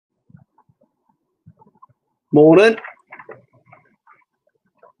Morning.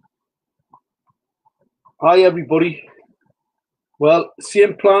 Hi, everybody. Well,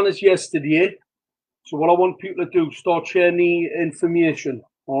 same plan as yesterday. So what I want people to do, start sharing the information.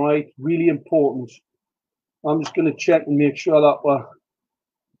 All right, really important. I'm just going to check and make sure that we're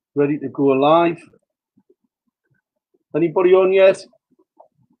ready to go live. Anybody on yet?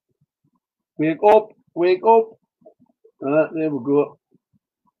 Wake up, wake up. There we go.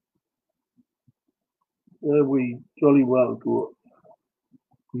 There we jolly well go.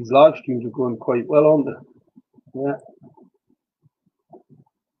 These live streams are going quite well, aren't they? Yeah.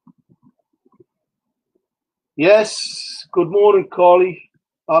 Yes. Good morning, Carly,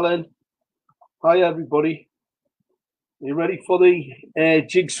 Alan. Hi, everybody. Are you ready for the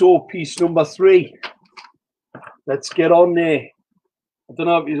jigsaw piece number 3? Let's get on there. I don't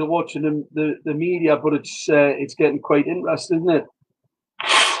know if you're watching the media, but it's getting quite interesting, isn't it?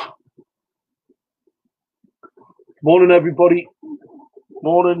 Morning, everybody.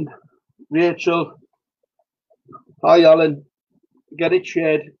 Morning, Rachel. Hi, Alan. Get it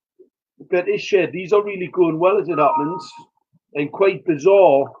shared. Get it shared. These are really going well as it happens, and quite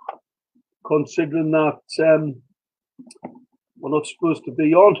bizarre considering that we're not supposed to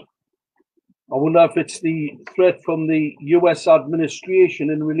be on. I wonder if it's the threat from the US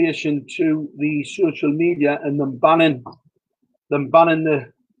administration in relation to the social media and them banning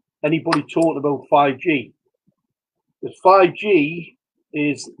anybody talking about 5G. Because 5G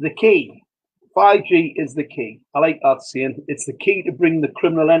is the key. 5G is the key. I like that saying. It's the key to bring the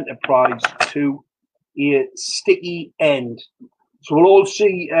criminal enterprise to a sticky end. So we'll all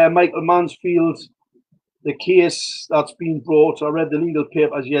see Michael Mansfield, the case that's been brought. I read the legal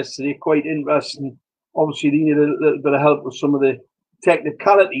papers yesterday, quite interesting. Obviously, they need a little bit of help with some of the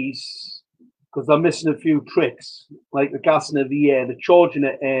technicalities because they're missing a few tricks, like the gassing of the air, the charging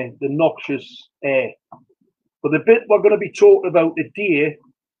of air, the noxious air. But the bit we're going to be talking about today,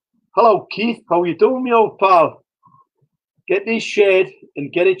 hello, Keith, how are you doing, my old pal? Get this shared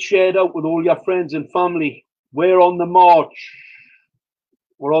and get it shared out with all your friends and family. We're on the march.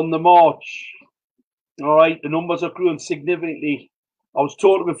 We're on the march. All right, the numbers are growing significantly. I was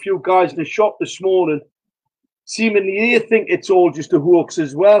talking to a few guys in the shop this morning. Seemingly, they think it's all just a hoax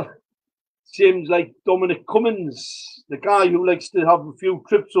as well. Seems like Dominic Cummins, the guy who likes to have a few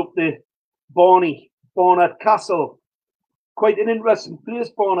trips up to Barnard Castle. Quite an interesting place,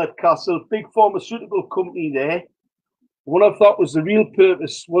 Barnard Castle. Big pharmaceutical company there. I wonder if that was the real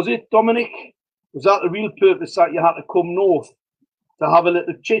purpose. Was it, Dominic? Was that the real purpose that you had to come north to have a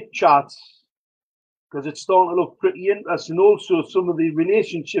little chit-chat? Because it's starting to look pretty interesting. Also, some of the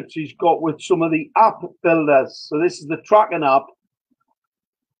relationships he's got with some of the app builders. So this is the tracking app.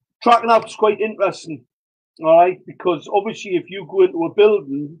 Tracking app's quite interesting, all right? Because obviously if you go into a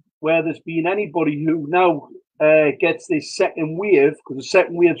building where there's been anybody who now gets this second wave, because the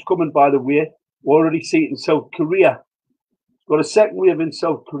second wave's coming, by the way, we already see it in South Korea. We've got a second wave in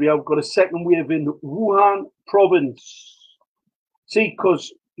South Korea. We've got a second wave in Wuhan province. See,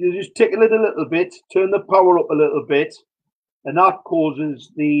 because you just take a little bit, turn the power up a little bit, and that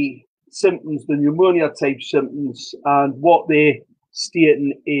causes the symptoms, the pneumonia type symptoms. And what they're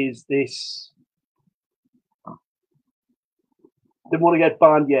stating is this. They want to get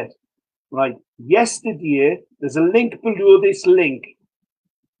banned yet. Right. Yesterday, there's a link below this link.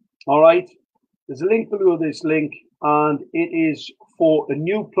 All right. There's a link below this link, and it is for a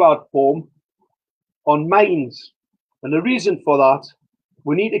new platform on Minds. And the reason for that,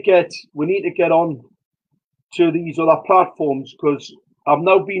 we need to get on to these other platforms because I've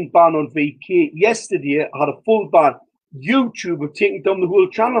now been banned on VK. Yesterday, I had a full ban. YouTube have taken down the whole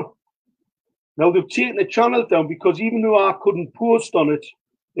channel. Now they've taken the channel down because even though I couldn't post on it,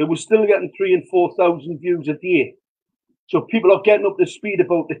 it was still getting 3,000 and 4,000 views a day. So people are getting up to speed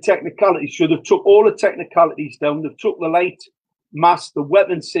about the technicalities. So they've took all the technicalities down. They've took the light mast, the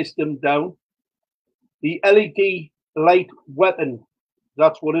weapon system down, the LED light weapon.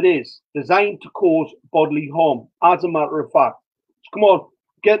 That's what it is. Designed to cause bodily harm, as a matter of fact. So come on,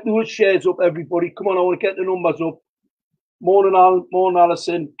 get those shares up, everybody. Come on, I want to get the numbers up. Morning, Alan. Morning,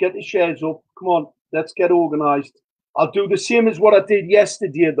 Alison. Get the shares up. Come on, let's get organised. I'll do the same as what I did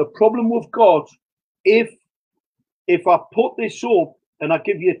yesterday. The problem we've got, if I put this up and I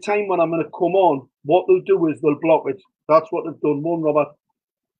give you a time when I'm going to come on, what they'll do is they'll block it. That's what they've done. One, Robert.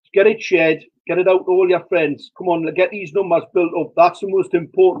 Get it shared. Get it out to all your friends. Come on, get these numbers built up. That's the most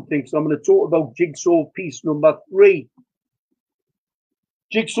important thing. So I'm going to talk about jigsaw piece number 3.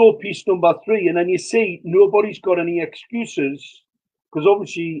 Jigsaw piece number 3. And then you see nobody's got any excuses because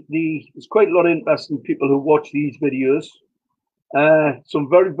obviously there's quite a lot of interesting people who watch these videos. Some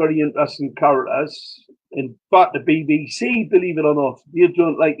very, very interesting characters. In fact, the BBC, believe it or not, they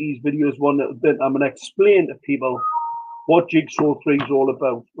don't like these videos one little bit. I'm going to explain to people what Jigsaw 3 is all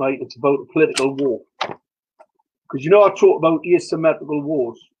about, right? It's about a political war. Because I talk about asymmetrical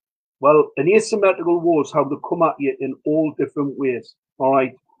wars. Well, an asymmetrical war is how they come at you in all different ways, all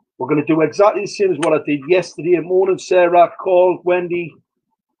right? We're going to do exactly the same as what I did yesterday. Morning, Sarah, Carl, Wendy.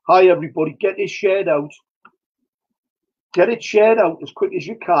 Hi, everybody. Get this shared out. Get it shared out as quick as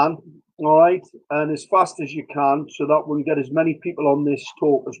you can, all right? And as fast as you can so that we can get as many people on this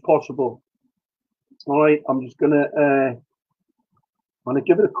talk as possible. All right, I'm just going to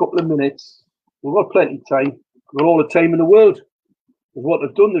give it a couple of minutes. We've got plenty of time. We've got all the time in the world. With what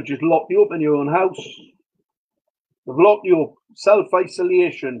they've done, they've just locked you up in your own house. They've locked you up.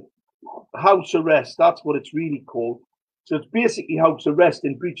 Self-isolation, house arrest, that's what it's really called. So it's basically house arrest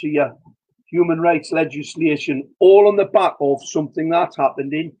in breach of your human rights legislation, all on the back of something that's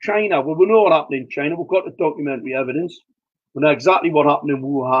happened in China. Well, we know what happened in China. We've got the documentary evidence. We know exactly what happened in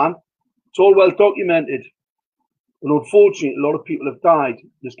Wuhan. It's all well documented. And unfortunately, a lot of people have died.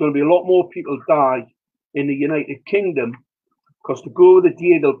 There's going to be a lot more people die in the United Kingdom because to go with the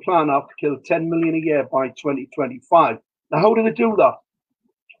Diegel plan, I have to kill 10 million a year by 2025. Now, how do they do that?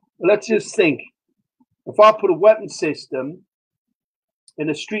 Well, let's just think. If I put a weapon system in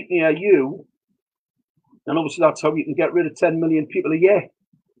a street near you, and obviously that's how you can get rid of 10 million people a year.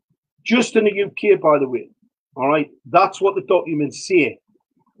 Just in the UK, by the way. All right, that's what the documents say.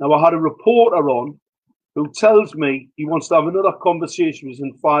 Now, I had a reporter on who tells me he wants to have another conversation with us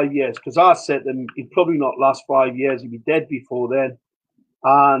in 5 years, because I said to him he'd probably not last 5 years, he'd be dead before then.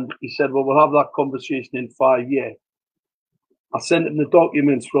 And he said, well, we'll have that conversation in 5 years. I sent him the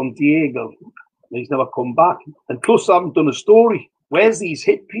documents from Diegel, and he's never come back. And plus, I haven't done a story. Where's these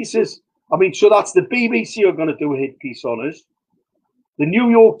hit pieces? I mean, so that's the BBC are going to do a hit piece on us. The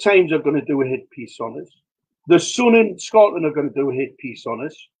New York Times are going to do a hit piece on us. The Sun in Scotland are going to do a hit piece on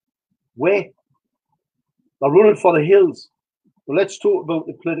us. Where? They're running for the hills. Well, let's talk about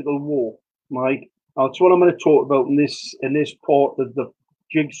the political war, right? That's what I'm going to talk about in this part of the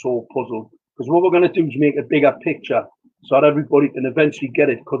jigsaw puzzle. Because what we're going to do is make a bigger picture so that everybody can eventually get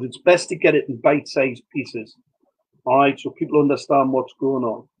it. Because it's best to get it in bite-sized pieces. All right, so people understand what's going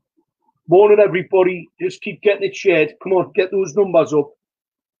on. Morning, everybody. Just keep getting it shared. Come on, get those numbers up.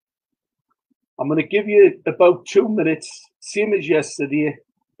 I'm going to give you about 2 minutes, same as yesterday.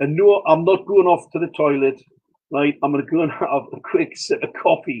 And no, I'm not going off to the toilet, right? I'm going to go and have a quick sip of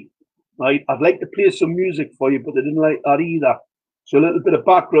coffee, right? I'd like to play some music for you, but I didn't like that either. So a little bit of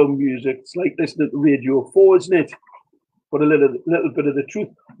background music. It's like listening to Radio 4, isn't it? But a little bit of the truth.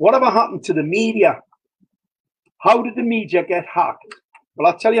 Whatever happened to the media? How did the media get hacked?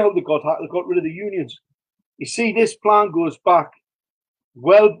 Well, I'll tell you how they got hacked. They got rid of the unions. You see, this plan goes back,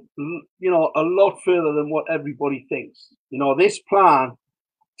 well, a lot further than what everybody thinks. This plan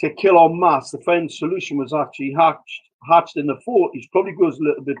to kill en masse, the final solution was actually hatched in the 40s. Probably goes a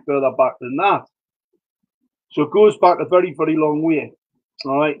little bit further back than that. So it goes back a very, very long way.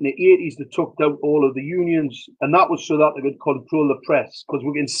 All right, in the 80s, they took out all of the unions, and that was so that they could control the press, because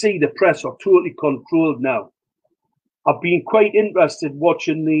we can see the press are totally controlled now. I've been quite interested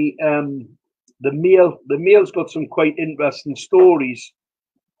watching the Mail. The Mail's got some quite interesting stories.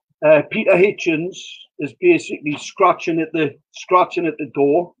 Peter Hitchens is basically scratching at the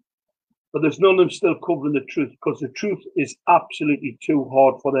door, but there's none of them still covering the truth, because the truth is absolutely too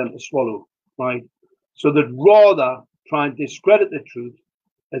hard for them to swallow, right? So they'd rather try and discredit the truth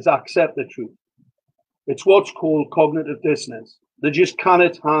as accept the truth. It's what's called cognitive dissonance. They just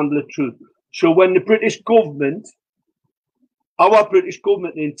cannot handle the truth. So when the British government, our British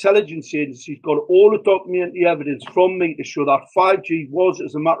government, the intelligence agencies, got all the documentary evidence from me to show that 5G was,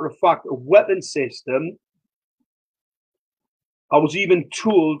 as a matter of fact, a weapon system. I was even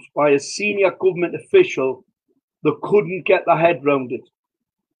told by a senior government official they couldn't get their head round it.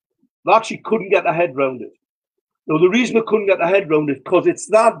 They actually couldn't get their head round it. Now, the reason they couldn't get their head round it, because it's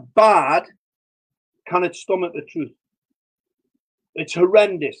that bad, can it stomach the truth? It's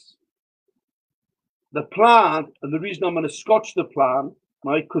horrendous. The plan, and the reason I'm going to scotch the plan,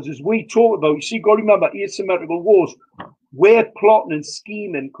 right, because as we talk about, you see, got to remember, asymmetrical wars, we're plotting and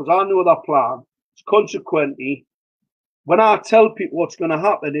scheming, because I know that plan. So consequently, when I tell people what's going to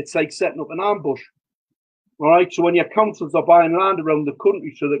happen, it's like setting up an ambush. All right, so when your councils are buying land around the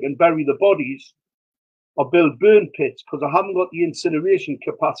country so they can bury the bodies or build burn pits, because I haven't got the incineration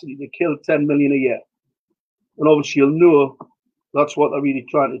capacity to kill 10 million a year. And obviously you'll know that's what they're really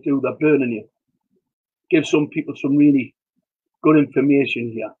trying to do. They're burning you. Give some people some really good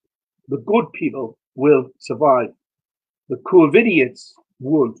information here. The good people will survive. The COVIDiots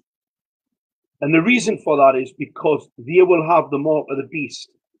won't. And the reason for that is because they will have the mark of the beast.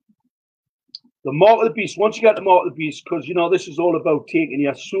 The mark of the beast, once you get the mark of the beast, because, you know, this is all about taking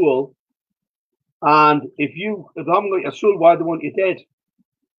your soul. And if you haven't got your soul, why do they want you dead?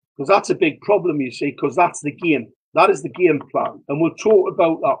 Because that's a big problem, you see, because that's the game. That is the game plan. And we'll talk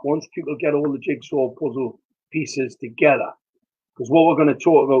about that once people get all the jigsaw puzzle pieces together. Because what we're going to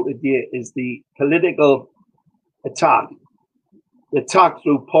talk about today is the political attack, the attack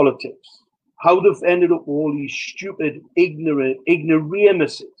through politics. How they've ended up with all these stupid,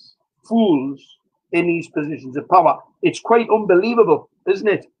 ignoramuses, fools in these positions of power. It's quite unbelievable, isn't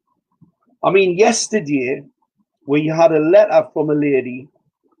it? I mean, yesterday, we had a letter from a lady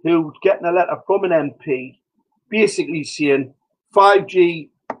who getting a letter from an MP basically saying 5G,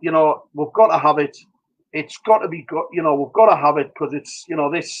 you know, we've got to have it. It's got to be, you know, we've got to have it because it's, you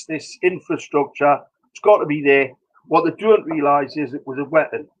know, this infrastructure, it's got to be there. What they don't realise is it was a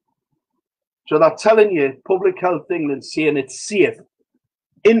weapon. So they're telling you, Public Health England saying it's safe.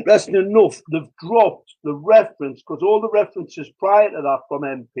 Interesting enough, they've dropped the reference, because all the references prior to that from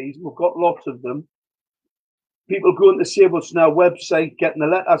MPs, we've got lots of them. People going to Save Us Now website, getting the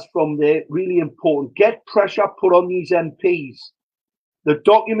letters from there, really important. Get pressure put on these MPs. The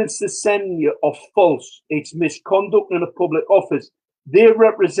documents they're sending you are false. It's misconduct in a public office. They're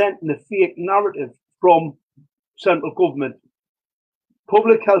representing the fake narrative from central government.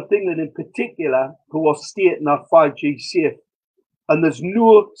 Public Health England in particular, who are stating that 5G is safe. And there's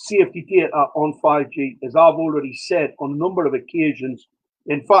no safety data on 5G, as I've already said on a number of occasions.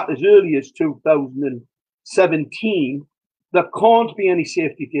 In fact, as early as 2017, there can't be any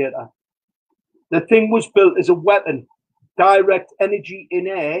safety data. The thing was built as a weapon. Direct energy in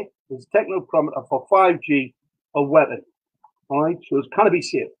air is a technical parameter for 5G, a weapon. All right, so it's kind of be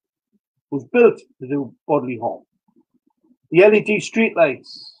safe. It was built to do bodily harm. The LED streetlights,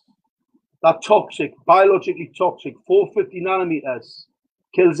 they're toxic, biologically toxic, 450 nanometers,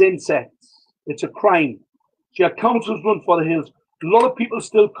 kills insects. It's a crime. So your councils run for the hills. A lot of people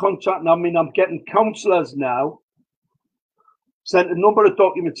still contacting. I mean, I'm getting councillors now. Sent a number of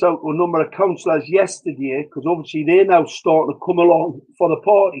documents out to a number of councillors yesterday, because obviously they're now starting to come along for the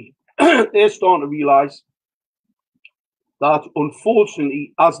party. They're starting to realise that,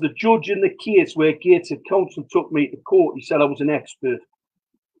 unfortunately, as the judge in the case where Gateshead Council took me to court, he said I was an expert.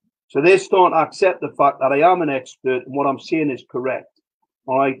 So they're starting to accept the fact that I am an expert and what I'm saying is correct.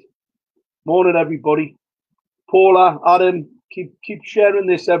 All right. Morning, everybody. Paula, Adam, keep sharing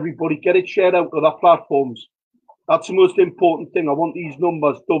this, everybody. Get it shared out to other platforms. That's the most important thing. I want these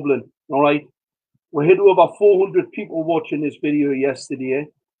numbers doubling. All right. We hit over 400 people watching this video yesterday.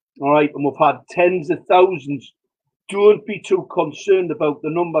 All right. And we've had tens of thousands. Don't be too concerned about the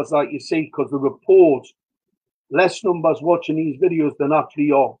numbers that you see, because the report, less numbers watching these videos than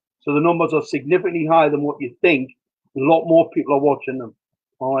actually are. So the numbers are significantly higher than what you think. A lot more people are watching them.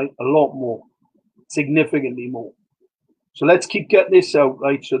 All right. A lot more. Significantly more. So let's keep getting this out,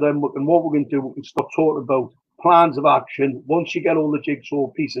 right? So then what we're going to do, we can start talking about plans of action. Once you get all the jigsaw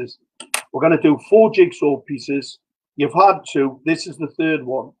pieces, we're going to do 4 jigsaw pieces. You've had 2. This is the 3rd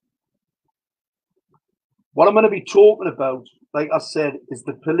one. What I'm going to be talking about, like I said, is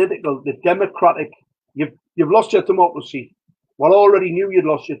the political, the democratic. You've lost your democracy. Well, I already knew you'd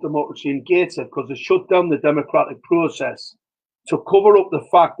lost your democracy in Gateshead, because they shut down the democratic process to cover up the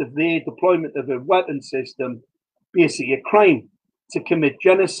fact of their deployment of a weapon system, basically a crime, to commit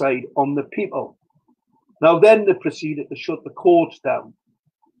genocide on the people. Now then they proceeded to shut the courts down.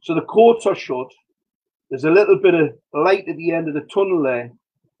 So the courts are shut. There's a little bit of light at the end of the tunnel there.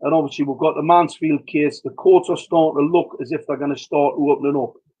 And obviously we've got the Mansfield case. The courts are starting to look as if they're going to start opening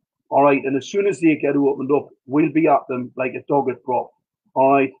up. All right. And as soon as they get opened up, we'll be at them like a dog at prop.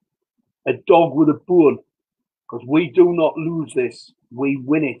 All right. A dog with a bone. Because we do not lose this. We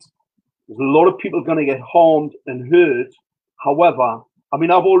win it. There's a lot of people going to get harmed and hurt. However, I mean,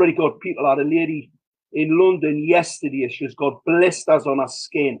 I've already got people. I had a lady in London yesterday. She's got blisters on her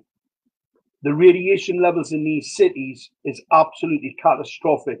skin. The radiation levels in these cities is absolutely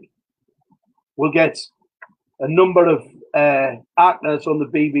catastrophic. We'll get a number of actors on the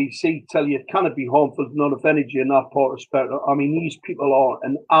BBC tell you it cannot be harmful, not enough energy in that part of spectrum. I mean, these people are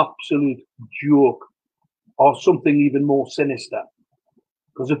an absolute joke, or something even more sinister,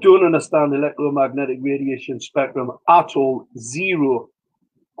 because they don't understand electromagnetic radiation spectrum at all. Zero.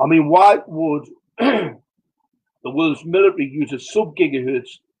 I mean, why would the world's military use a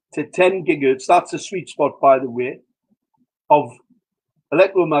sub-gigahertz to 10 gigahertz, that's a sweet spot, by the way, of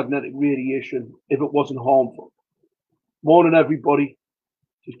electromagnetic radiation if it wasn't harmful? Morning, everybody.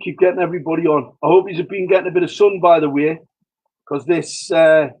 Just keep getting everybody on. I hope you've been getting a bit of sun, by the way, because this,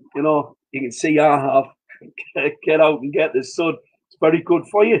 you know, You can see I have. Get out and get the sun. It's very good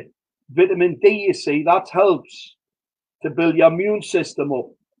for you. Vitamin D, you see, that helps to build your immune system up.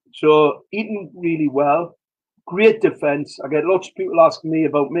 So eating really well, great defense. I get lots of people asking me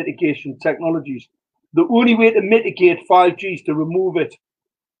about mitigation technologies. The only way to mitigate 5G is to remove it.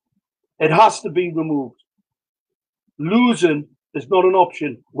 It has to be removed. Losing is not an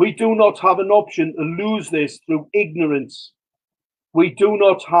option. We do not have an option to lose this through ignorance. We do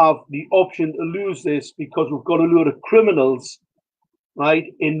not have the option to lose this because we've got a load of criminals, right,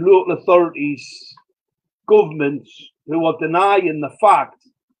 in local authorities, governments, who are denying the fact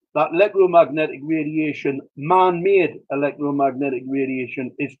that electromagnetic radiation, man-made electromagnetic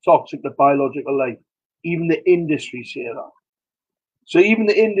radiation, is toxic to biological life. Even the industry say that. So even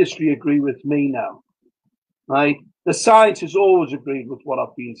the industry agree with me now, right? The science has always agreed with what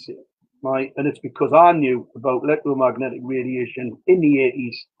I've been saying, right? And it's because I knew about electromagnetic radiation in the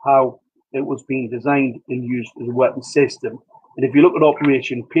 80s, how it was being designed and used as a weapon system. And if you look at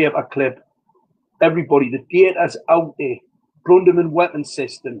Operation Paperclip, everybody, the data's out there. Grundman weapon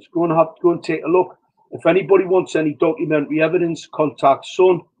systems. Go and take a look. If anybody wants any documentary evidence, contact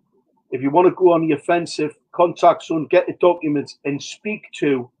Sun. If you want to go on the offensive, contact Sun, get the documents and speak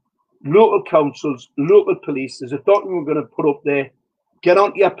to local councils, local police. There's a document we're going to put up there. Get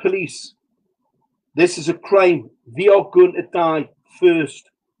onto your police. This is a crime. They are going to die first.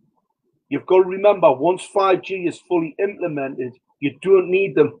 You've got to remember, once 5G is fully implemented, you don't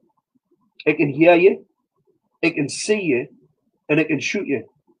need them. It can hear you, it can see you, and it can shoot you.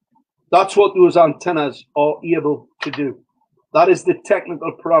 That's what those antennas are able to do. That is the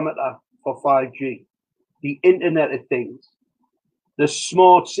technical parameter for 5G. The Internet of Things. The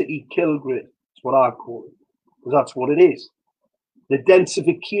smart city kill grid is what I call it, because that's what it is. The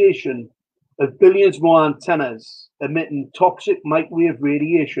densification of billions more antennas emitting toxic microwave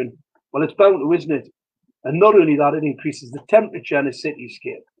radiation. Well, it's bound to, isn't it? And not only that, it increases the temperature in a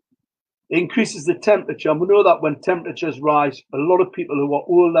cityscape. It increases the temperature. And we know that when temperatures rise, a lot of people who are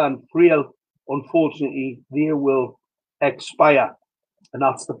older and frail, unfortunately, they will expire. And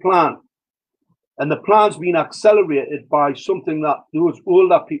that's the plan. And the plan's been accelerated by something that those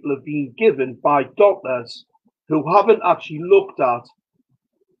older people have been given by doctors who haven't actually looked at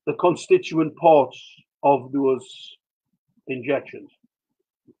the constituent parts of those injections.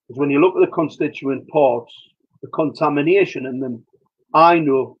 Because when you look at the constituent parts, the contamination in them, I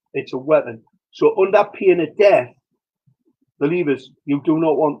know it's a weapon. So under pain of death, believers, you do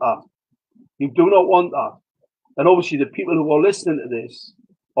not want that. You do not want that. And obviously the people who are listening to this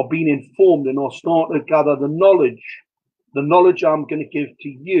are being informed and are starting to gather the knowledge I'm going to give to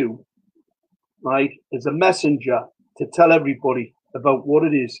you, right, as a messenger to tell everybody about what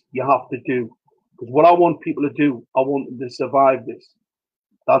it is you have to do. Because what I want people to do, I want them to survive this.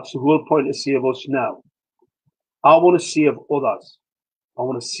 That's the whole point of Save Us Now. I want to save others. I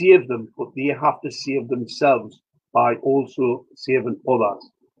want to save them, but they have to save themselves by also saving others.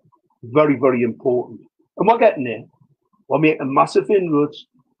 Very, very important. And we're getting there. We're making massive inroads.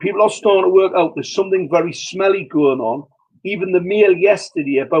 People are starting to work out there's something very smelly going on. Even the mail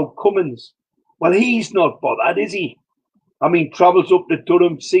yesterday about Cummins. Well, he's not bothered, is he? I mean, travels up to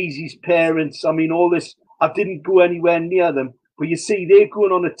Durham, sees his parents. I mean, all this. I didn't go anywhere near them. But you see, they're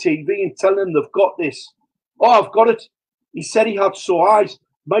going on the TV and telling them they've got this. Oh, I've got it. He said he had sore eyes.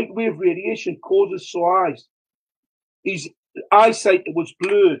 Microwave radiation causes sore eyes. His eyesight was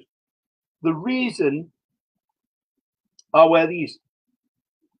blurred. The reason I wear these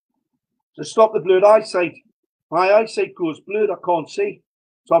to stop the blurred eyesight. My eyesight goes blurred. I can't see.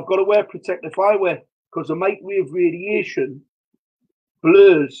 So I've got to wear protective eyewear because the microwave radiation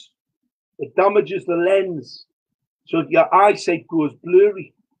blurs. It damages the lens. So your eyesight goes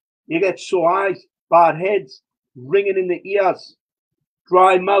blurry. You get sore eyes, bad heads, ringing in the ears,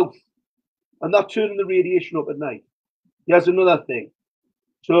 dry mouth, and that's turning the radiation up at night. Here's another thing.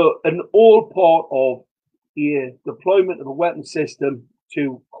 So an all part of a deployment of a weapon system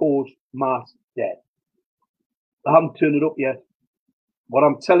to cause mass death. I haven't turned it up yet. What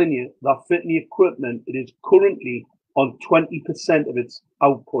I'm telling you, that fitting equipment, it is currently on 20% of its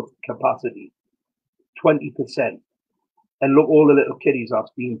output capacity. 20%. And look, all the little kiddies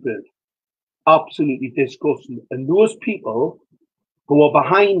that's being burnt. Absolutely disgusting. And those people who are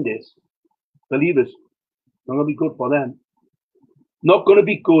behind this, believers, not going to be good for them. Not going to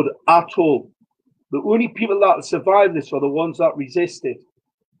be good at all. The only people that will survive this are the ones that resist it.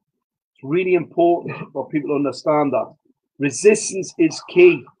 It's really important for people to understand that. Resistance is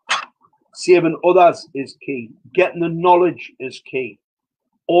key. Saving others is key. Getting the knowledge is key.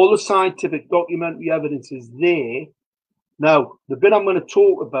 All the scientific documentary evidence is there. Now, the bit I'm going to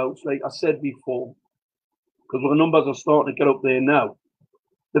talk about, like I said before, because the numbers are starting to get up there now,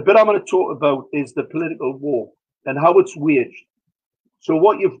 the bit I'm going to talk about is the political war and how it's waged. So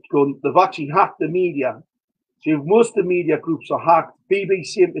what you've done, they've actually hacked the media. So most of the media groups are hacked,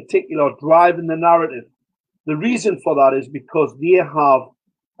 BBC in particular, driving the narrative. The reason for that is because they have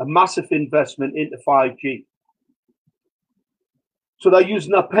a massive investment into 5G. So they're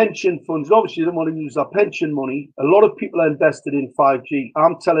using their pension funds. Obviously, they don't want to use their pension money. A lot of people are invested in 5G.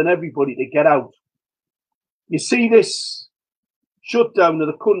 I'm telling everybody to get out. You see this shutdown of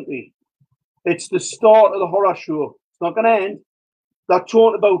the country. It's the start of the horror show. It's not going to end. They're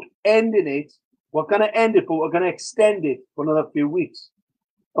talking about ending it. We're going to end it, but we're going to extend it for another few weeks.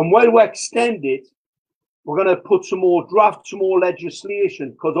 And while we extend it, we're going to put some more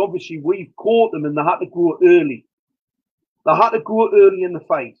legislation, because obviously we've caught them and they had to go early. They had to go early in the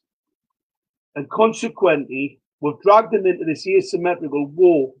fight. And consequently, we've dragged them into this asymmetrical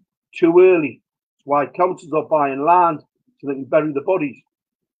war too early. That's why councils are buying land so they can bury the bodies.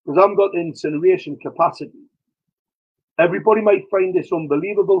 Because I haven't got the incineration capacity. Everybody might find this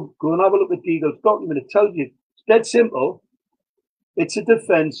unbelievable. Go and have a look at Deagle's document. It tells you it's dead simple. It's a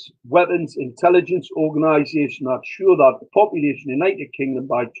defence weapons intelligence organisation that's sure that the population in the United Kingdom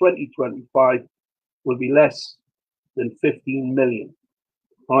by 2025 will be less than 15 million.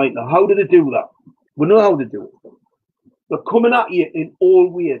 All right, now how do they do that? We know how to do it. They're coming at you in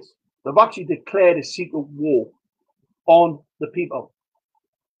all ways. They've actually declared a secret war on the people.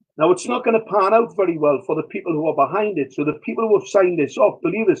 Now, it's not going to pan out very well for the people who are behind it. So the people who have signed this off,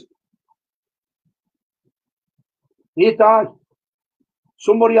 believe us, they die.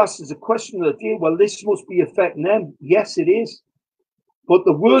 Somebody asked us a question the other day, well, this must be affecting them. Yes, it is. But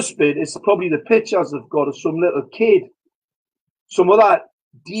the worst bit is probably the pictures they've got of some little kid, some of that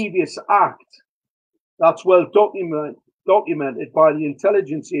devious act that's well documented by the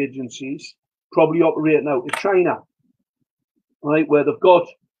intelligence agencies, probably operating out of China, right, where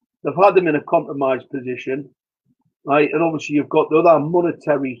they've had them in a compromised position, right, and obviously you've got the other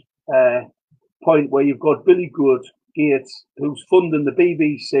monetary point where you've got Billy Gates, who's funding the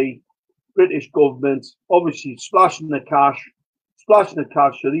BBC, British government, obviously splashing the cash,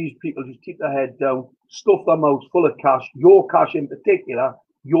 so these people just keep their head down, stuff their mouths full of cash, your cash in particular,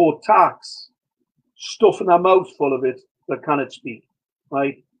 your tax, stuffing their mouths full of it, they cannot speak,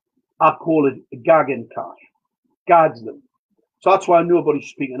 right? I call it gagging cash, gags them. So that's why nobody's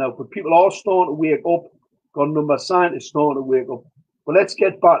speaking out, but people are starting to wake up, got a number of scientists starting to wake up. But let's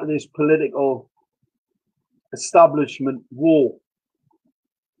get back to this political establishment war.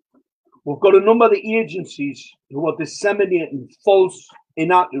 We've got a number of the agencies who are disseminating false,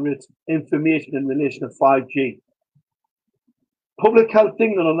 inaccurate information in relation to 5G. Public Health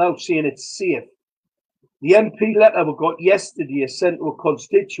England are now saying it's safe. The MP letter we got yesterday is sent to a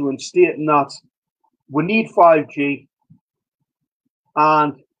constituent stating that we need 5G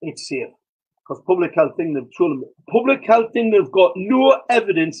and it's safe. Because Public Health England told them. Public Health England have got no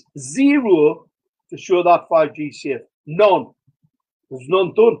evidence, zero, to show that 5G is safe. None. There's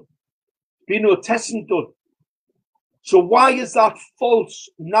none done. There's been no testing done. So why is that false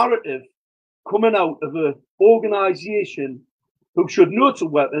narrative coming out of an organisation who should know it's a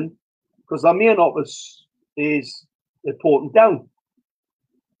weapon, because their main office is reporting down?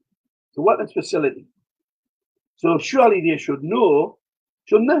 It's a weapons facility. So surely they should know,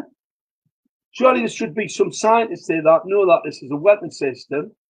 shouldn't they? Surely there should be some scientists there that know that this is a weapon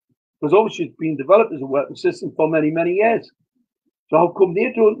system, because obviously it's been developed as a weapon system for many, many years. So how come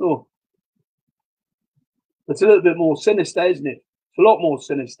they don't know? It's a little bit more sinister, isn't it? It's a lot more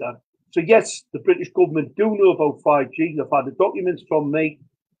sinister. So yes, the British government do know about 5G. They've had the documents from me.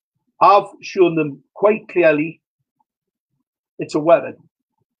 I've shown them quite clearly it's a weapon.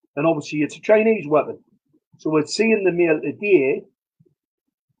 And obviously it's a Chinese weapon. So we're seeing the mail today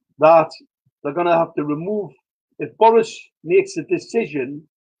that they're going to have to remove, if Boris makes a decision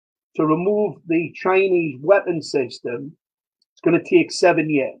to remove the Chinese weapon system, it's going to take 7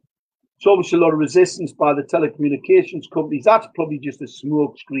 years. So obviously a lot of resistance by the telecommunications companies. That's probably just a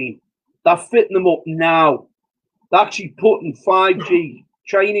smoke screen. They're fitting them up now. They're actually putting 5G,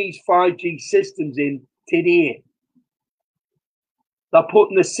 Chinese 5G systems in today. They're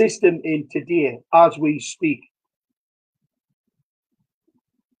putting the system in today as we speak.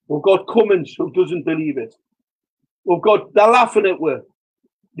 We've got Cummins who doesn't believe it. They're laughing at us.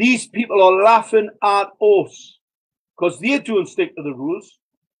 These people are laughing at us because they don't stick to the rules,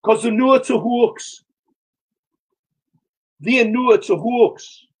 because they know it's a hoax. They know it's a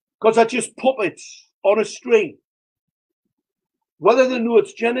hoax because they're just puppets on a string. Whether they know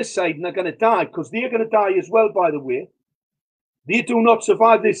it's genocide and they're going to die, because they're going to die as well, by the way. They do not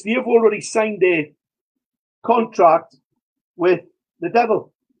survive this. They've already signed a contract with the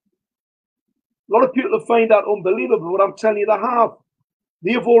devil. A lot of people find that unbelievable, but I'm telling you, they have.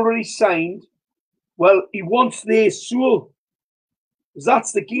 They've already signed. Well, he wants their soul.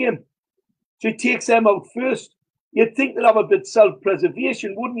 That's the game. So he takes them out first. You'd think they'd have a bit of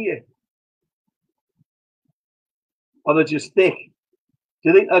self-preservation, wouldn't you? Or they're just thick. Do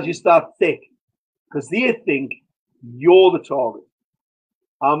you think they're just that thick? Because they think you're the target.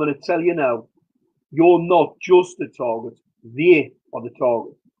 I'm going to tell you now, you're not just the target. They are the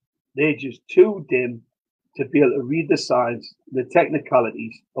target. They're just too dim to be able to read the signs, the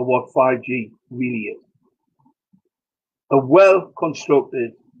technicalities of what 5G really is. A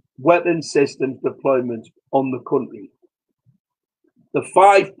well-constructed weapon systems deployment on the country. The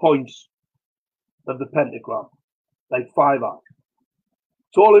 5 points of the pentagram, like 5 arcs.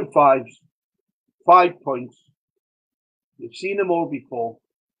 It's all in fives, 5 points. You've seen them all before.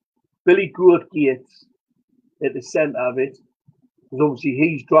 Billy Gould Gates at the centre of it, because obviously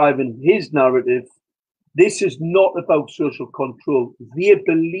he's driving his narrative. This is not about social control. They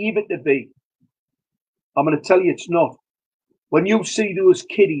believe it to be. I'm going to tell you it's not. When you see those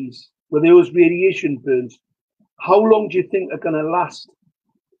kiddies with those radiation burns, how long do you think they're going to last?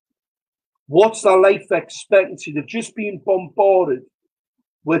 What's their life expectancy? They've just been bombarded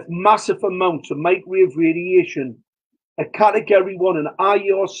with massive amounts of microwave radiation, a category 1 and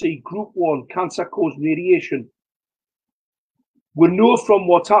IRC group 1 cancer-causing radiation. We know from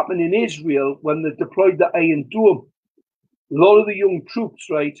what's happened in Israel when they deployed the Iron Dome, a lot of the young troops,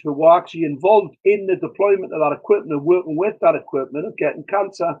 right, who were actually involved in the deployment of that equipment and working with that equipment are getting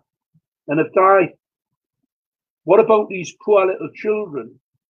cancer and have died. What about these poor little children?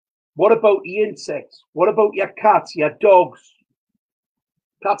 What about the insects? What about your cats, your dogs?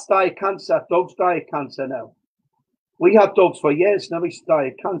 Cats die of cancer, dogs die of cancer now. We had dogs for years, now we die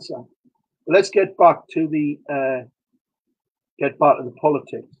of cancer. But let's get back to the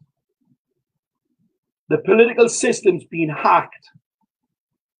politics. The political system's been hacked.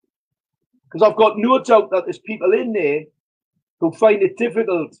 Because I've got no doubt that there's people in there who find it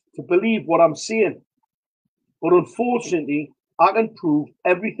difficult to believe what I'm saying. But unfortunately, I can prove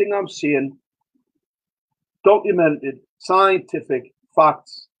everything I'm saying, documented, scientific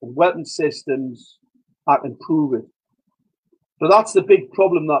facts and weapon systems, I can prove it. So that's the big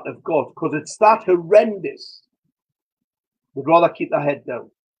problem that they've got, because it's that horrendous. They'd rather keep their head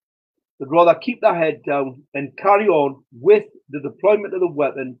down. They'd rather keep their head down and carry on with the deployment of the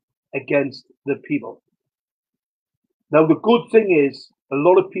weapon against the people. Now, the good thing is, a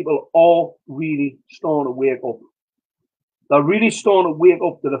lot of people are really starting to wake up. They're really starting to wake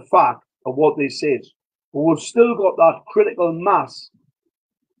up to the fact of what this is. But we've still got that critical mass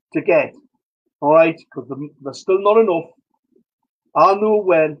to get, all right? Because there's still not enough. I'll know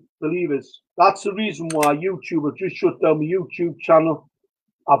when, believers. That's the reason why YouTube have just shut down my YouTube channel.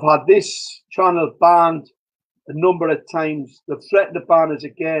 I've had this channel banned a number of times. They've threatened to ban us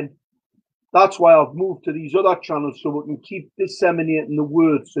again. That's why I've moved to these other channels so we can keep disseminating the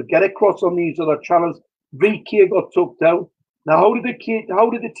word. So get across on these other channels. VK got took down. Now, how did they take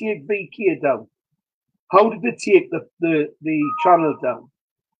VK down? How did they take the channel down?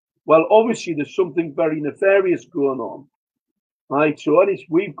 Well, obviously there's something very nefarious going on. Right, so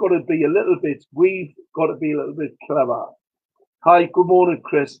we've got to be a little bit clever. Hi, good morning,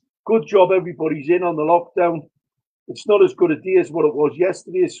 Chris. Good job, everybody's in on the lockdown. It's not as good a day as what it was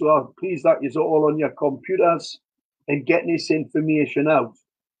yesterday, so I'm pleased that you're all on your computers and getting this information out.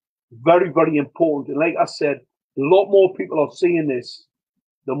 Very, very important. And like I said, a lot more people are seeing this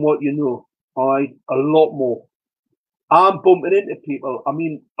than what you know. All right, a lot more. I'm bumping into people. I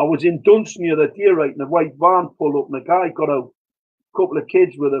mean, I was in Dunstan the other day, right, and the white van pulled up, and the guy got out. Couple of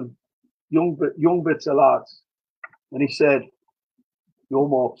kids with him, young bits of lads, and he said, "You're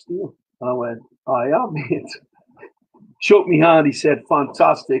Mark Steele," and I went, "I am, mate." Shook me hand. He said,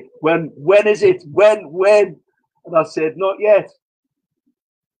 "Fantastic. When is it? When?" And I said, "Not yet.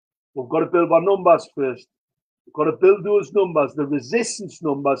 We've got to build our numbers first. We've got to build those numbers, the resistance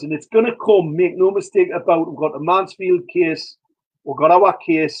numbers, and it's going to come. Make no mistake about it. We've got the Mansfield case. We've got our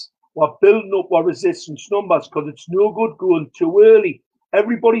case. We're building up our resistance numbers because it's no good going too early.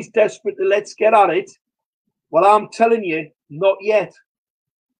 Everybody's desperate to let's get at it. Well, I'm telling you, not yet.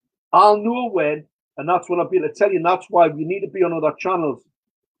 I'll know when, and that's when I'll be able to tell you. And that's why we need to be on other channels.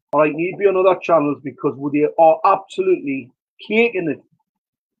 All right, you need to be on other channels because they are absolutely caking it.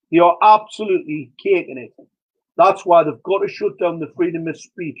 They are absolutely caking it. That's why they've got to shut down the freedom of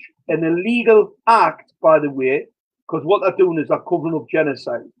speech. An illegal act, by the way, because what they're doing is they're covering up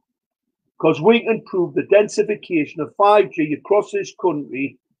genocide. because we can prove the densification of 5G across this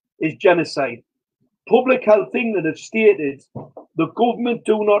country is genocide. Public Health England have stated the government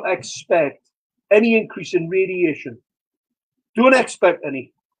do not expect any increase in radiation. Don't expect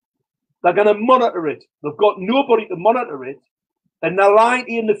any. They're going to monitor it. They've got nobody to monitor it, and they're lying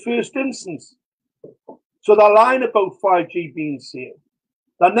in the first instance. So they're lying about 5G being safe.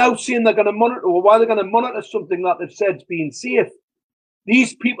 They're now saying they're going to monitor, or why they're going to monitor something that they've said is being safe.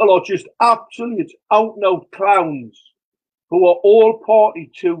 These people are just absolute out-and-out clowns who are all party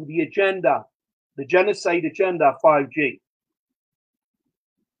to the agenda, the genocide agenda 5G.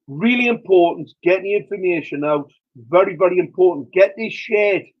 Really important. Get the information out. Very, very important. Get this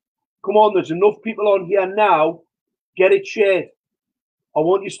shared. Come on, there's enough people on here now. Get it shared. I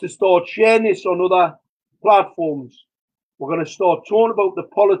want you to start sharing this on other platforms. We're going to start talking about the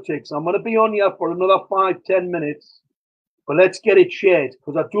politics. I'm going to be on here for another 5-10 minutes. But let's get it shared,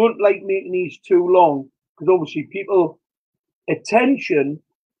 because I don't like making these too long, because obviously people, attention,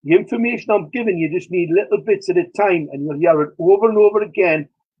 the information I'm giving you just need little bits at a time, and you'll hear it over and over again.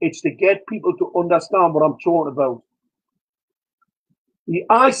 It's to get people to understand what I'm talking about. The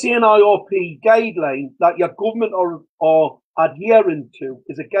ICNIRP guideline that your government are adhering to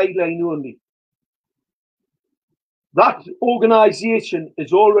is a guideline only. That organisation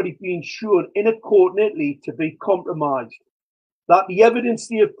is already being shown in a court in Italy to be compromised. That the evidence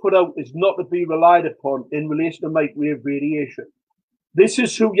they have put out is not to be relied upon in relation to microwave radiation. This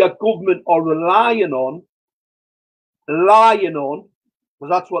is who your government are relying on, because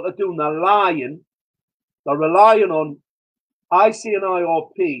that's what they're doing, they're lying. They're relying on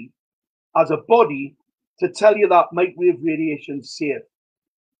ICNIRP as a body to tell you that microwave radiation is safe,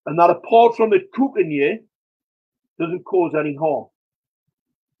 and that apart from it cooking you, doesn't cause any harm.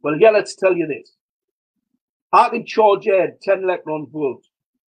 Well, yeah, let's tell you this. I can charge air 10 electron volts.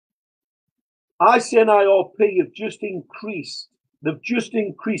 ICNIRP have just increased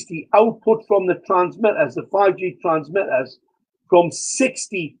the output from the transmitters, the 5G transmitters, from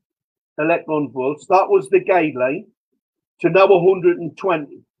 60 electron volts, that was the guideline, to now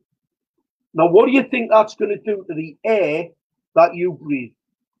 120. Now, what do you think that's going to do to the air that you breathe?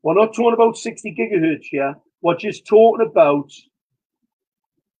 We're not talking about 60 gigahertz here. We're just talking about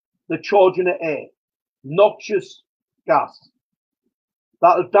the charging of air, noxious gas.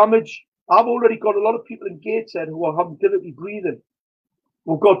 That'll damage. I've already got a lot of people in Gateshead who are having difficulty breathing.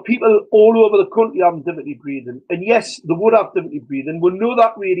 We've got people all over the country having difficulty breathing. And yes, they would have difficulty breathing. We know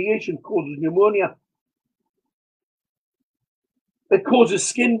that radiation causes pneumonia. It causes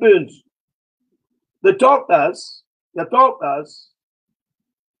skin burns. The doctors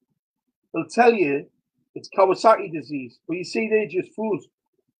will tell you it's Kawasaki disease. But you see, they're just fools.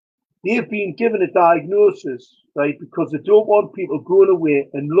 They've been given a diagnosis, right, because they don't want people going away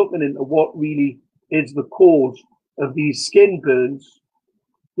and looking into what really is the cause of these skin burns,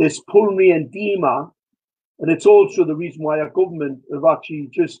 this pulmonary edema, and it's also the reason why our government have actually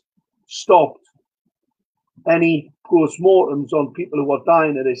just stopped any post-mortems on people who are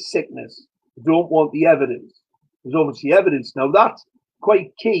dying of this sickness. They don't want the evidence. There's obviously evidence now. That's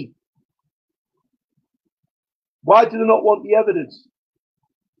quite key. Why do they not want the evidence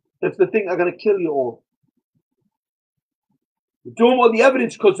if they think they're going to kill you all? They don't want the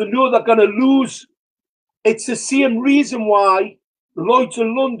evidence because they know they're going to lose. It's the same reason why Lloyd's of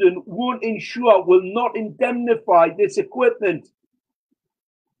London will not indemnify this equipment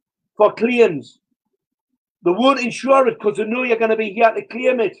for claims. They won't insure it because they know you're going to be here to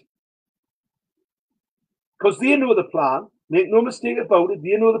claim it. Because they know the plan. Make no mistake about it.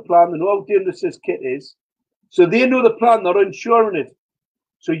 They know the plan. They know how dangerous this kit is. So they know the plan. They're insuring it.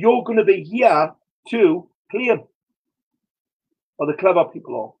 So you're going to be here to claim. Or the clever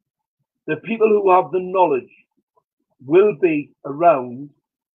people are. The people who have the knowledge will be around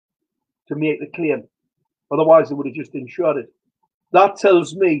to make the claim. Otherwise, they would have just insured it. That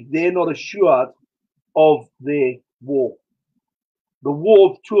tells me they're not assured of the war. The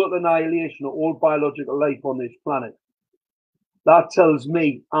war of total annihilation of all biological life on this planet. That tells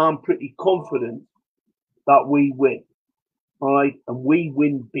me I'm pretty confident that we win. All right? And we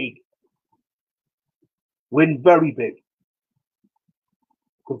win big. Win very big.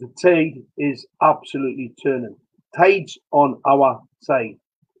 Because the tide is absolutely turning. Tide's on our side.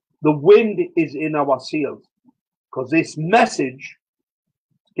 The wind is in our sails. Because this message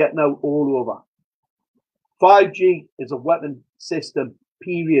is getting out all over. 5G is a weapon system,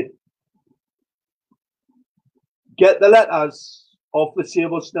 period. Get the letters off the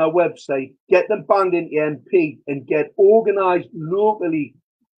Save Us Now website, get them banned into MP, and get organised locally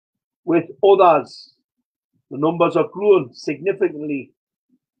with others. The numbers are growing significantly.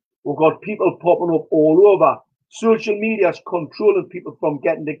 We've got people popping up all over. Social media is controlling people from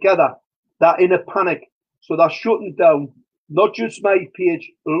getting together. They're in a panic. So they're shutting down not just my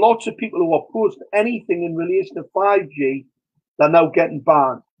page, lots of people who are posting anything in relation to 5G, they're now getting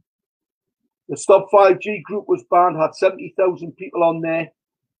banned. The Stop 5G group was banned, had 70,000 people on there.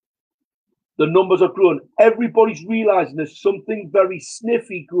 The numbers are growing. Everybody's realizing there's something very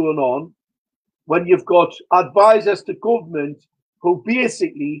sniffy going on when you've got advisors to government who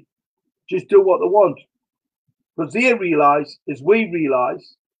basically just do what they want. Because they realize, as we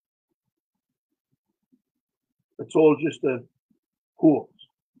realize, it's all just a hoax.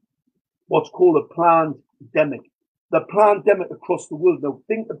 What's called a pandemic. The pandemic across the world. Now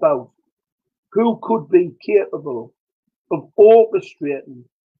think about who could be capable of orchestrating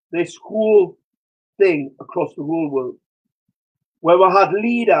this whole thing across the whole world, where we had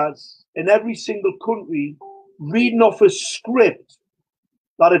leaders in every single country reading off a script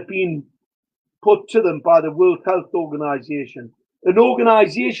that had been put to them by the World Health Organization, an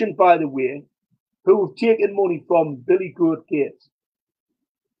organization, by the way, who have taken money from Billy Goat Gates,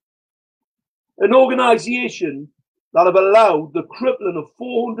 an organization that have allowed the crippling of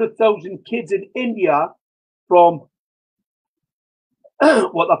 400,000 kids in India from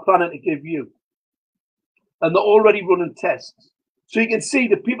what they're planning to give you. And they're already running tests. So you can see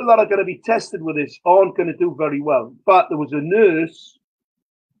the people that are going to be tested with this aren't going to do very well. In fact, there was a nurse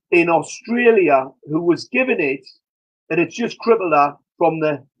in Australia who was given it, and it just crippled her from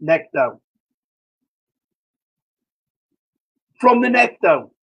the neck down. From the neck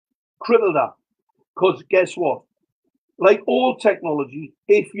down, crippled her. Because guess what? Like all technology,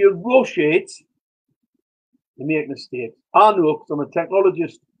 if you rush it, you make mistakes. I know because I'm a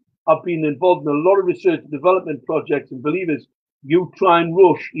technologist. I've been involved in a lot of research and development projects, and believe us, you try and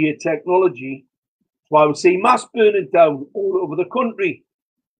rush your technology. That's why we see mass burning down all over the country.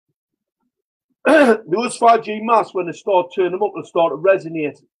 Those 5G masts, when they start turning them up, they'll start to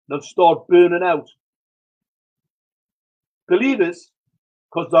resonate. They'll start burning out. Believe us,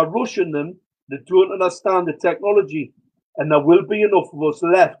 because they're rushing them, they don't understand the technology. And there will be enough of us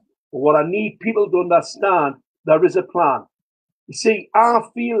left. But what I need people to understand, there is a plan. You see, I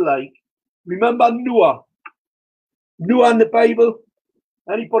feel like, remember Noah? Noah in the Bible?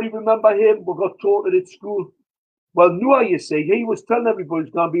 Anybody remember him? We got taught it at school. Well, Noah, you see, he was telling everybody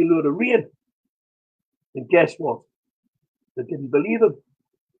it's going to be a load of rain. And guess what? They didn't believe him.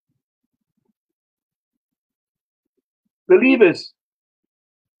 Believers,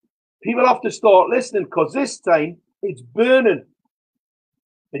 people have to start listening, because this time it's burning.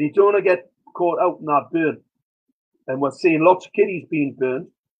 And you don't want to get caught out in that burn. And we're seeing lots of kiddies being burned.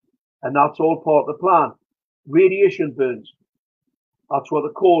 And that's all part of the plan. Radiation burns. That's what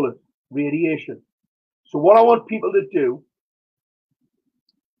they call it. Radiation. So what I want people to do,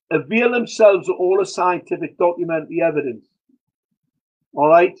 avail themselves of all the scientific documentary evidence. All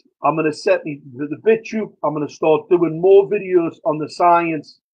right? I'm going to set the BitTube. I'm going to start doing more videos on the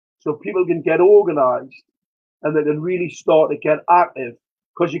science so people can get organized and they can really start to get active.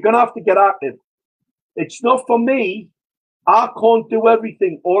 Because you're going to have to get active. It's not for me. I can't do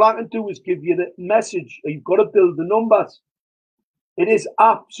everything. All I can do is give you the message. You've got to build the numbers. It is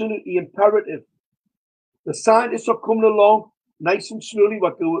absolutely imperative. The scientists are coming along nice and slowly.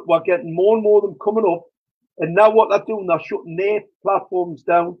 We're getting more and more of them coming up. And now what they're doing, they're shutting their platforms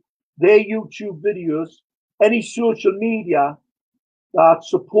down, their YouTube videos, any social media that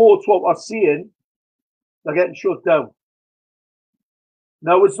supports what we're seeing, they're getting shut down.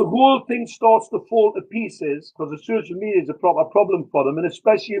 Now, as the whole thing starts to fall to pieces, because the social media is a proper problem for them, and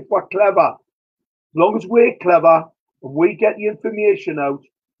especially if we're clever, as long as we're clever and we get the information out,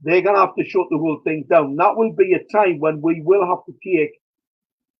 they're going to have to shut the whole thing down. That will be a time when we will have to take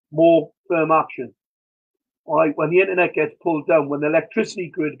more firm action. All right, when the internet gets pulled down, when the electricity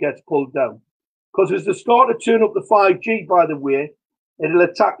grid gets pulled down. Because as they start to turn up the 5G, by the way, it'll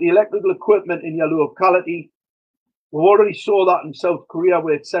attack the electrical equipment in your locality. We already saw that in South Korea,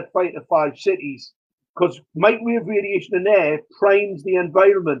 where it set fire to 5 cities. Because microwave radiation in air primes the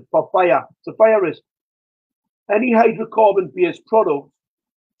environment for fire. It's a fire risk. Any hydrocarbon-based product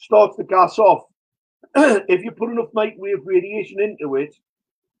starts the gas off. If you put enough microwave radiation into it,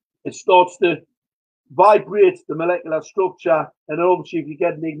 it starts to vibrate the molecular structure, and obviously if you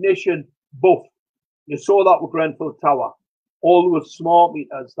get an ignition buff, you saw that with Grenfell Tower. All those smart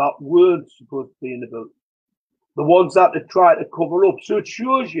meters that weren't supposed to be in the building, the ones that they try to cover up. So it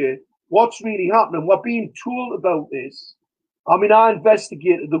shows you what's really happening. We're being told about this. I mean, I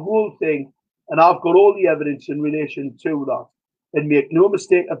investigated the whole thing, and I've got all the evidence in relation to that. And make no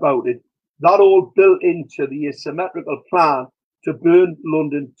mistake about it, that all built into the asymmetrical plan to burn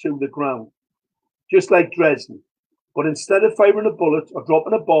London to the ground, just like Dresden. But instead of firing a bullet or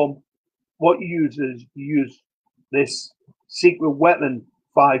dropping a bomb, what you use is you use this secret weapon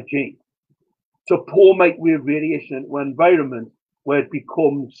 5G to pour microwave radiation into an environment where it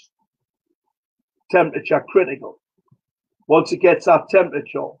becomes temperature critical. Once it gets that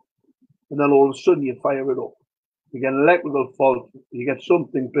temperature, and then all of a sudden you fire it up. You get an electrical fault, you get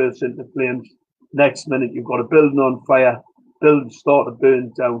something bursts into flames. Next minute you've got a building on fire, buildings start to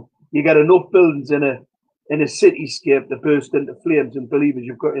burn down. You get enough buildings in a cityscape to burst into flames, and believe it,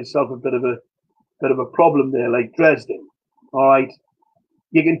 you've got yourself a bit of a problem there, like Dresden. All right,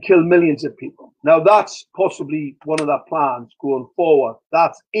 you can kill millions of people. Now that's possibly one of the plans going forward.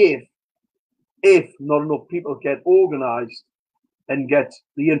 That's if not enough people get organized and get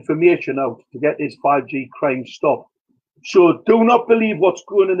the information out to get this 5G crime stopped. So do not believe what's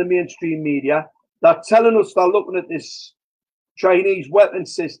going in the mainstream media. They're telling us they're looking at this Chinese weapon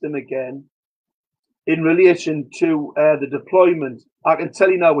system again in relation to the deployment. I can tell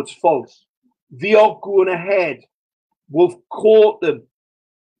you now it's false. They are going ahead. We've caught them.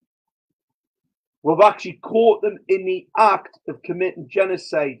 We've actually caught them in the act of committing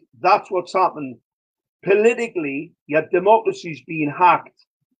genocide. That's what's happened. Politically, your democracy's being hacked.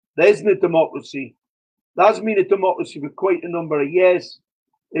 There isn't a democracy. There hasn't been a democracy for quite a number of years.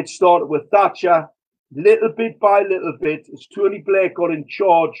 It started with Thatcher. Little bit by little bit, as Tony Blair got in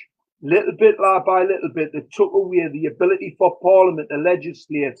charge, little bit by little bit, they took away the ability for Parliament to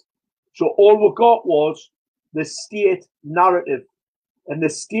legislate. So all we got was the state narrative. And the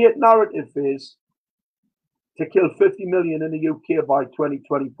state narrative is to kill 50 million in the UK by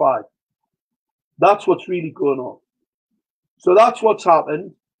 2025. That's what's really going on. So that's what's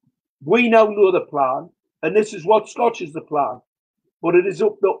happened. We now know the plan, and this is what scotches the plan. But it is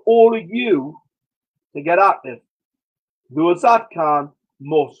up to all of you to get active. Those that can,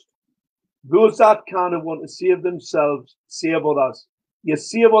 must. Those that can and want to save themselves, save others. You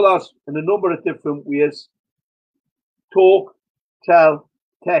save others in a number of different ways. Talk, tell,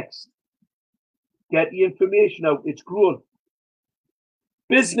 text. Get the information out. It's growing.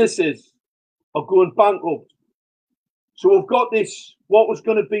 Businesses are going bankrupt. So we've got this, what was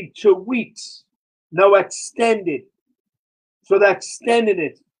going to be 2 weeks, now extended. So they're extending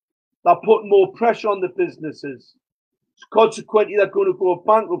it. They're putting more pressure on the businesses. Consequently, they're going to go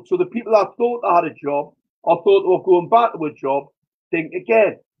bankrupt. So the people that thought they had a job or thought they were going back to a job, think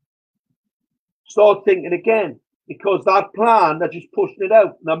again. Start thinking again. Because that plan, they're just pushing it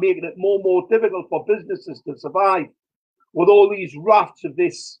out. And they're making it more and more difficult for businesses to survive. With all these rafts of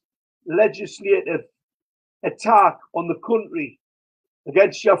this legislative attack on the country,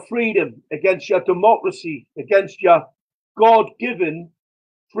 against your freedom, against your democracy, against your God-given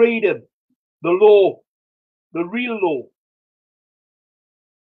freedom, the law, the real law.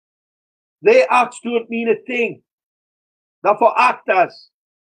 Their acts don't mean a thing. They're for actors.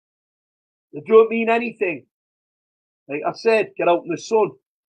 They don't mean anything. Like I said, get out in the sun.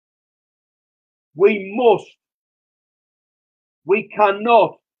 We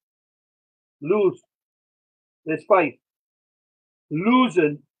cannot lose this fight.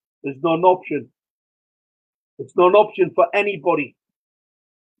 Losing is not an option. It's not an option for anybody.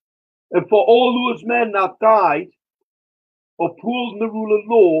 And for all those men that died upholding the rule of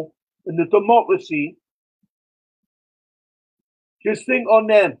law and the democracy, just think on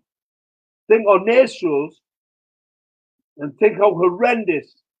them. Think on their souls and think how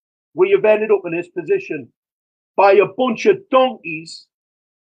horrendous we have ended up in this position by a bunch of donkeys.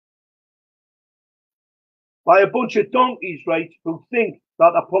 By a bunch of donkeys, right, who think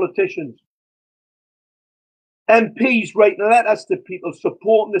that they're politicians. MPs writing letters to people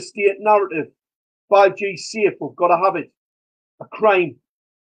supporting the state narrative. 5G safe, we've got to have it. A crime.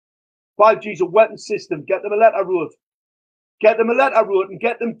 5G is a weapon system. Get them a letter wrote. Get them a letter wrote and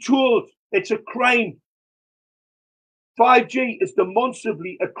get them told it's a crime. 5G is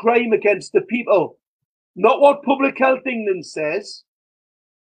demonstrably a crime against the people. Not what Public Health England says.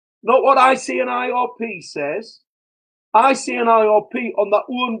 Not what ICNIRP says. ICNIRP on their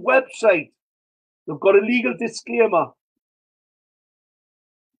own website, they've got a legal disclaimer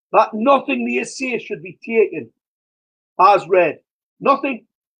that nothing they say should be taken as read. Nothing.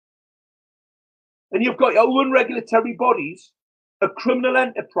 And you've got your own regulatory bodies, a criminal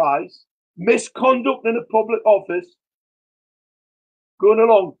enterprise, misconduct in a public office, going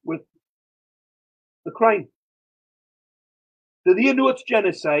along with the crime. Do they know it's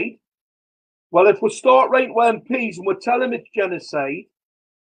genocide? Well, if we start writing to MPs and we tell them it's genocide,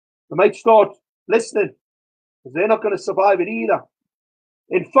 they might start listening, because they're not going to survive it either.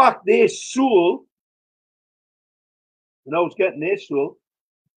 In fact, their soul And I was getting this, so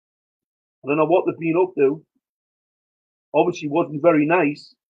I don't know what they've been up to. Obviously wasn't very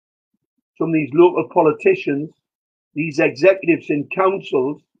nice. Some of these local politicians, these executives in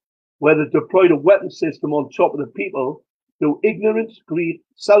councils, where they deployed a weapon system on top of the people through ignorance, greed,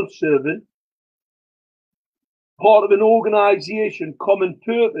 self-serving, part of an organisation, common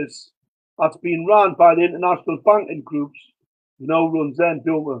purpose, that's been run by the international banking groups. You know, runs them,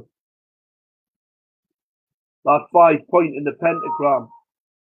 don't we? That 5 point in the pentagram.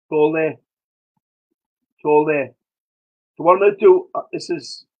 It's all there. It's all there. So what I'm going to do, this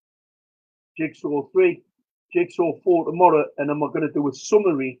is Jigsaw 3, Jigsaw 4 tomorrow, and then we're going to do a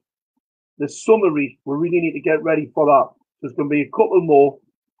summary. The summary, we really need to get ready for that. There's going to be a couple more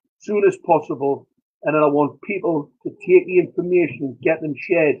as soon as possible, and then I want people to take the information, get them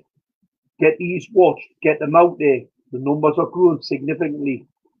shared, get these watched, get them out there. The numbers are growing significantly,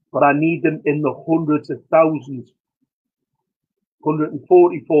 but I need them in the hundreds of thousands,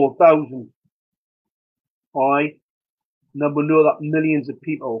 144,000. All right? And then we know that millions of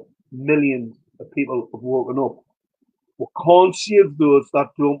people have woken up. We can't save those that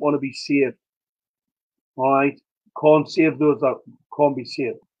don't want to be saved. All right? Can't save those that can't be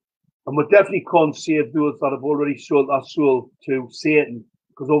saved. And we definitely can't save those that have already sold their soul to Satan,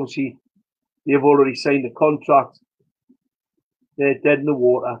 because obviously they've already signed the contract. They're dead in the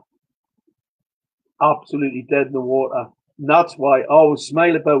water. Absolutely dead in the water. And that's why I always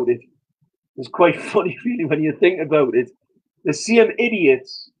smile about it. It's quite funny, really, when you think about it. The same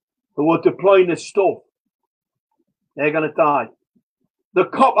idiots who are deploying this stuff, they're going to die. The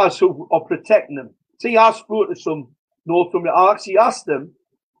coppers who are protecting them. See, I spoke to some Northumberland. I actually asked them,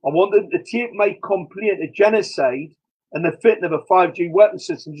 I want them to take my complaint of genocide and the fitting of a 5G weapon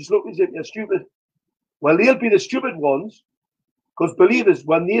system. Just look as if they're stupid. Well, they'll be the stupid ones, because believers,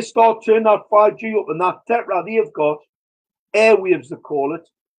 when they start turning that 5G up and that tetra they've got, airwaves they call it,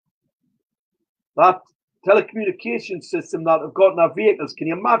 that telecommunication system that they've got in their vehicles, can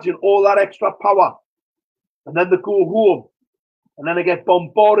you imagine all that extra power? And then they go home, and then they get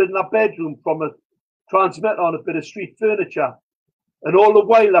bombarded in their bedroom from a transmitter on a bit of street furniture. And all the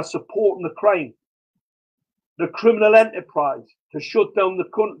while they're supporting the crime, the criminal enterprise, to shut down the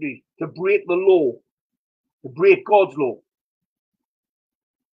country, to break the law, to break God's law.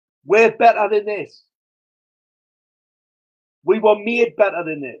 We're better than this. We were made better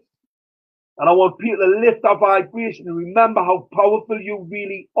than this. And I want people to lift our vibration and remember how powerful you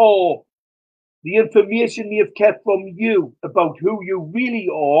really are. The information they've kept from you about who you really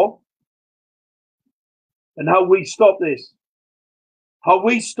are, and how we stop this. How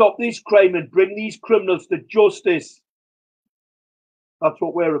we stop this crime and bring these criminals to justice. That's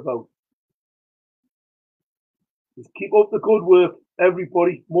what we're about. Just keep up the good work,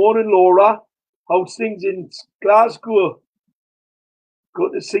 everybody. Morning, Laura. How's things in Glasgow?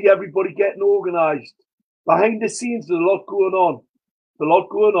 Good to see everybody getting organised. Behind the scenes, there's a lot going on. There's a lot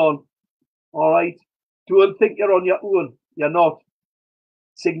going on. All right. Don't think you're on your own. You're not.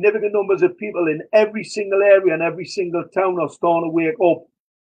 Significant numbers of people in every single area and every single town are starting to wake up,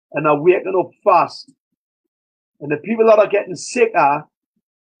 and are waking up fast. And the people that are getting sicker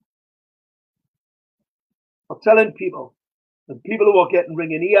are telling people, the people who are getting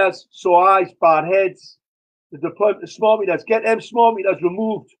ringing ears, sore eyes, bad heads, the deployment of smart meters, get them smart meters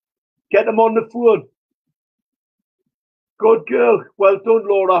removed, get them on the phone. Good girl, well done,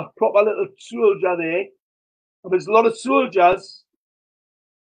 Laura. Proper little soldier there. And there's a lot of soldiers,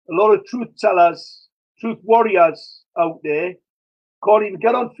 a lot of truth tellers, truth warriors out there, can't even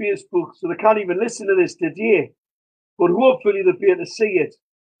get on Facebook, so they can't even listen to this today. But hopefully they'll be able to see it.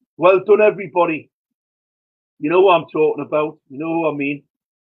 Well done, everybody. You know what I'm talking about. You know what I mean.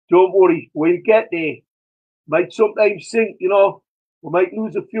 Don't worry, we'll get there. Might sometimes think, you know, we might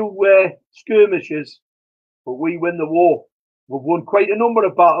lose a few skirmishes, but we win the war. We've won quite a number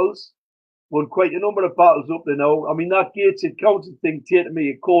of battles. Won quite a number of battles up there now. I mean, that Gateshead Council thing taking me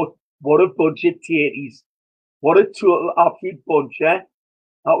in court. What a bunch of tatties. What a total absolute bunch, eh?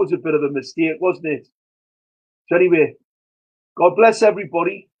 That was a bit of a mistake, wasn't it? So anyway, God bless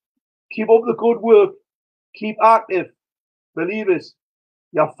everybody. Keep up the good work. Keep active. Believers,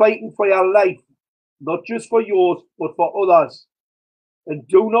 you're fighting for your life. Not just for yours, but for others. And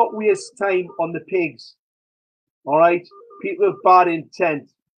do not waste time on the pigs. All right? People with bad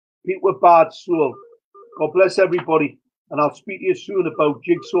intent. People with bad soul. God bless everybody. And I'll speak to you soon about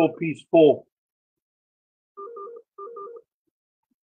Jigsaw Piece 4.